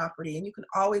intellectual property and you can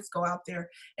always go out there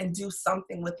and do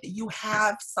something with it. You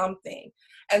have something.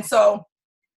 And so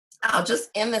I'll just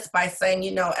end this by saying,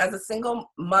 you know, as a single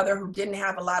mother who didn't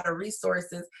have a lot of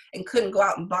resources and couldn't go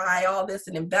out and buy all this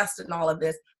and invest in all of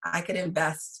this, I could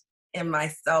invest in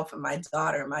myself and my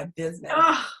daughter and my business.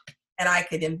 And I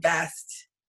could invest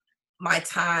my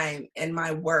time and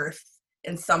my worth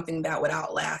in something that would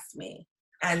outlast me.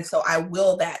 And so I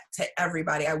will that to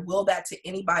everybody. I will that to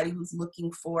anybody who's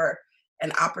looking for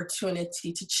an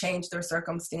opportunity to change their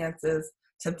circumstances,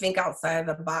 to think outside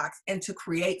the box, and to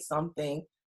create something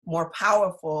more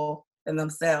powerful than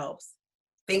themselves.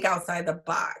 Think outside the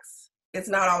box. It's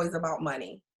not always about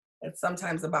money. It's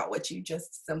sometimes about what you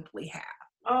just simply have.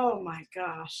 Oh my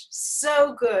gosh,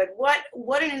 so good.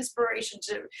 What an inspiration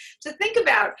to think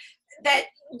about, that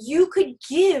you could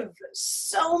give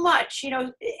so much. You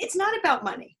know, it's not about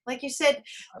money. Like you said,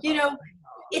 you know,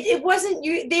 it wasn't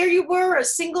you. There you were, a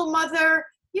single mother.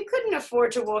 You couldn't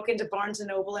afford to walk into Barnes and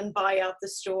Noble and buy out the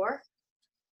store,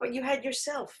 but you had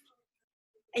yourself.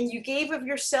 And you gave of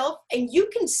yourself, and you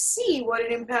can see what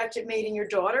an impact it made in your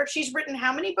daughter. She's written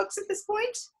how many books at this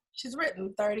point? She's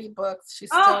written 30 books. She's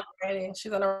still writing.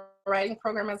 She's on a writing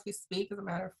program as we speak, as a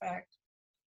matter of fact.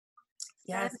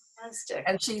 Yes. Fantastic.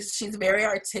 And she's very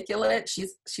articulate.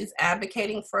 She's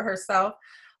advocating for herself.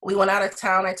 We went out of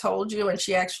town, I told you, and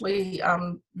she actually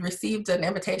received an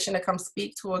invitation to come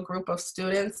speak to a group of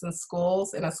students in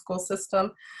schools, in a school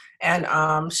system. And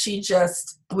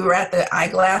we were at the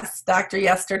eyeglass doctor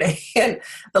yesterday, and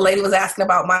the lady was asking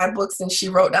about my books, and she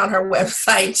wrote down her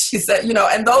website. She said, you know,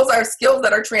 and those are skills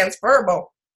that are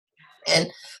transferable.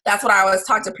 And that's what I always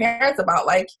talk to parents about.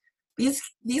 Like, these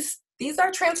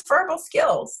are transferable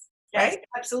skills, right? Yes,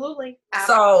 absolutely.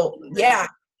 So, yeah,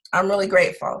 I'm really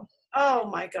grateful. Oh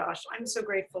my gosh, I'm so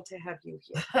grateful to have you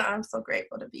here. I'm so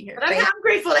grateful to be here. But I'm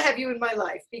grateful to have you in my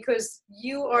life, because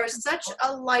you are such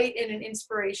a light and an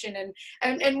inspiration.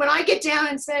 And when I get down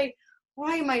and say,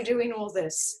 why am I doing all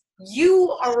this?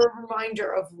 You are a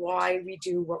reminder of why we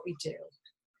do what we do.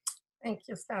 Thank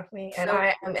you, Stephanie.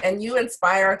 And you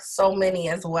inspire so many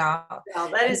as well. Well,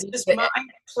 that is just my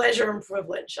pleasure and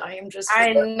privilege. I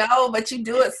know, but you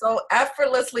do it so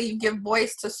effortlessly. You give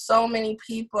voice to so many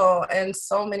people and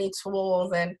so many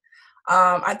tools. And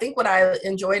I think what I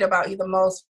enjoyed about you the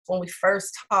most when we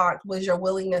first talked was your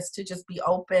willingness to just be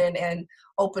open and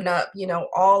open up, you know,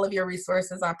 all of your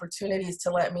resources, opportunities to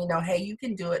let me know, hey, you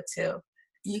can do it too.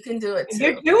 You can do it too.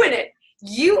 You're doing it.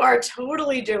 You are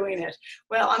totally doing it.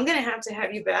 Well, I'm going to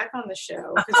have you back on the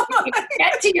show, because we can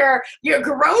get to your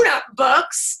grown-up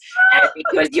books, and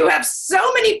because you have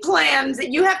so many plans that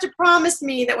you have to promise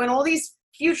me that when all these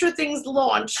future things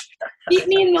launch, keep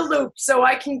me in the loop so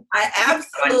I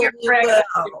absolutely will.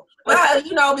 Well,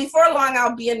 you know, before long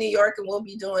I'll be in New York and we'll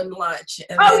be doing lunch.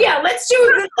 Yeah, let's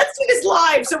do this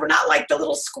live so we're not like the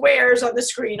little squares on the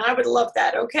screen. I would love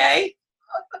that. Okay.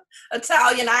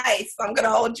 Italian ice. I'm going to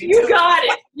hold you. You got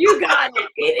it. You got it.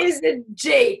 It is a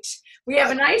date. We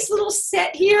have a nice little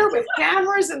set here with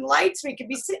cameras and lights. We could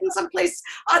be sitting someplace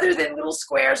other than little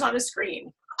squares on a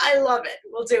screen. I love it.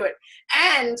 We'll do it.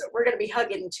 And we're going to be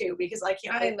hugging too, because I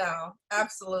can't. I know.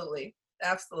 Absolutely.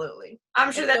 Absolutely.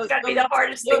 I'm sure that's got to be the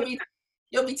hardest thing.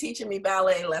 You'll be teaching me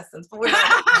ballet lessons. But we're not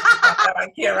I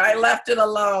can't. I left it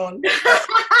alone.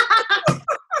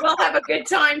 We'll have a good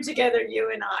time together, you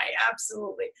and I.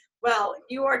 Absolutely. Well,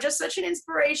 you are just such an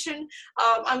inspiration.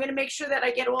 I'm going to make sure that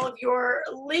I get all of your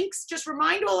links. Just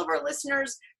remind all of our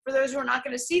listeners, for those who are not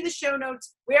going to see the show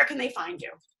notes, where can they find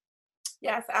you?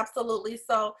 Yes, absolutely.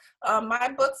 So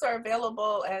my books are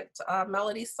available at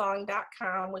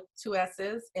melodysong.com with two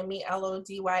S's,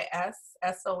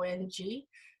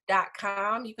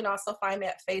 MELODYSSONG.com. You can also find me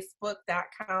at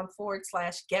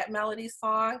facebook.com/Get Melody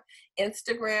Song,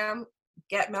 Instagram,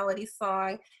 Get Melody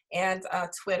Song, and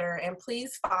Twitter. And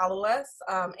please follow us.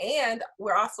 And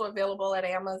we're also available at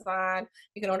Amazon.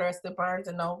 You can order us through Barnes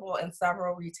 & Noble and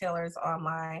several retailers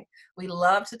online. We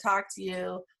love to talk to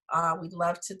you. We'd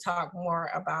love to talk more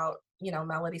about,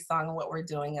 Melody Song and what we're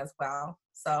doing as well.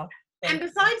 So, and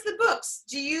besides the books,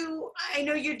 I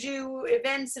know you do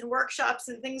events and workshops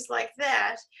and things like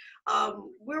that.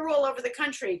 We're all over the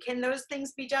country. Can those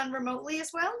things be done remotely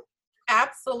as well?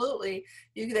 Absolutely.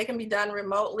 They can be done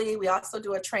remotely. We also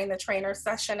do a train the trainer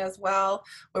session as well,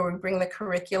 where we bring the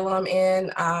curriculum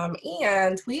in.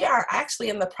 And we are actually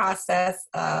in the process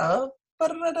of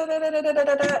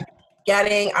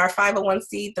getting our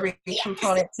 501c3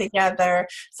 component together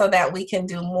so that we can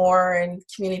do more in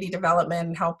community development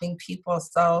and helping people.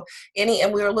 So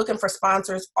and we are looking for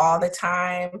sponsors all the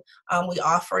time. We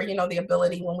offer, the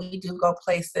ability when we do go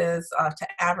places to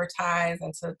advertise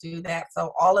and to do that.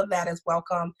 So all of that is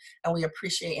welcome, and we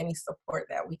appreciate any support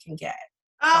that we can get.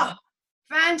 Oh,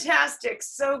 fantastic.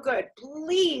 So good.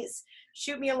 Please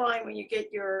shoot me a line when you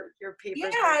get your papers.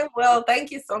 Yeah, I will.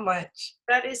 Thank you so much.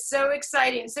 That is so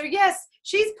exciting. So yes,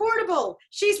 she's portable.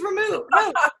 She's removed.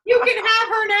 No, you can have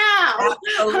her now.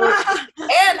 Absolutely.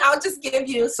 And I'll just give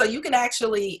you, so you can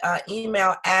actually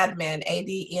email admin,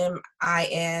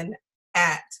 ADMIN,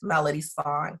 at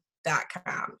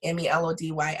melodysong.com,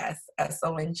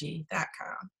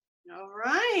 MELODYSSONG.com. All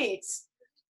right.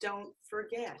 Don't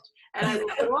forget. And I will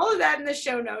put all of that in the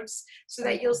show notes so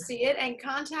that you'll see it, and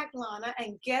contact Lana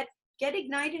and get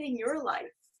ignited in your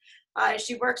life.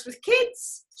 She works with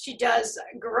kids. She does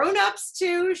grown-ups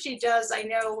too. She does, I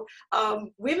know,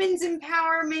 women's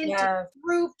empowerment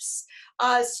groups,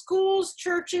 schools,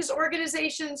 churches,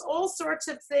 organizations, all sorts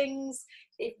of things.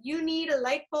 If you need a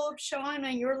light bulb shone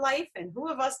in your life, and who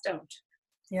of us don't?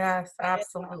 Yes,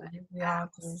 absolutely. Yeah.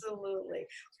 Absolutely.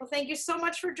 Well, thank you so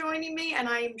much for joining me. And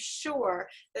I'm sure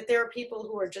that there are people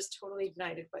who are just totally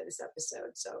ignited by this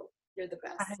episode. So you're the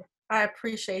best. I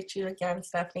appreciate you again,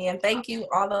 Stephanie. And thank you,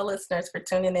 all the listeners, for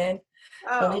tuning in.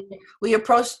 Oh. We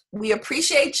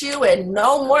appreciate you, and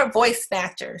no more voice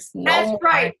snatchers. That's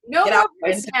right. No more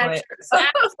voice snatchers.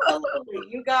 Absolutely.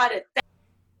 You got it.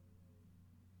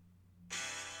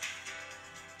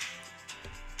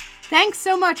 Thanks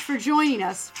so much for joining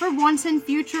us for Once and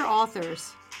Future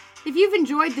Authors. If you've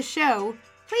enjoyed the show,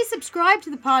 please subscribe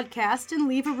to the podcast and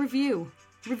leave a review.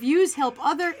 Reviews help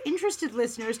other interested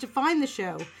listeners to find the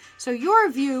show, so your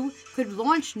review could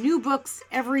launch new books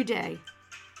every day.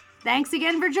 Thanks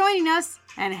again for joining us,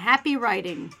 and happy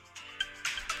writing.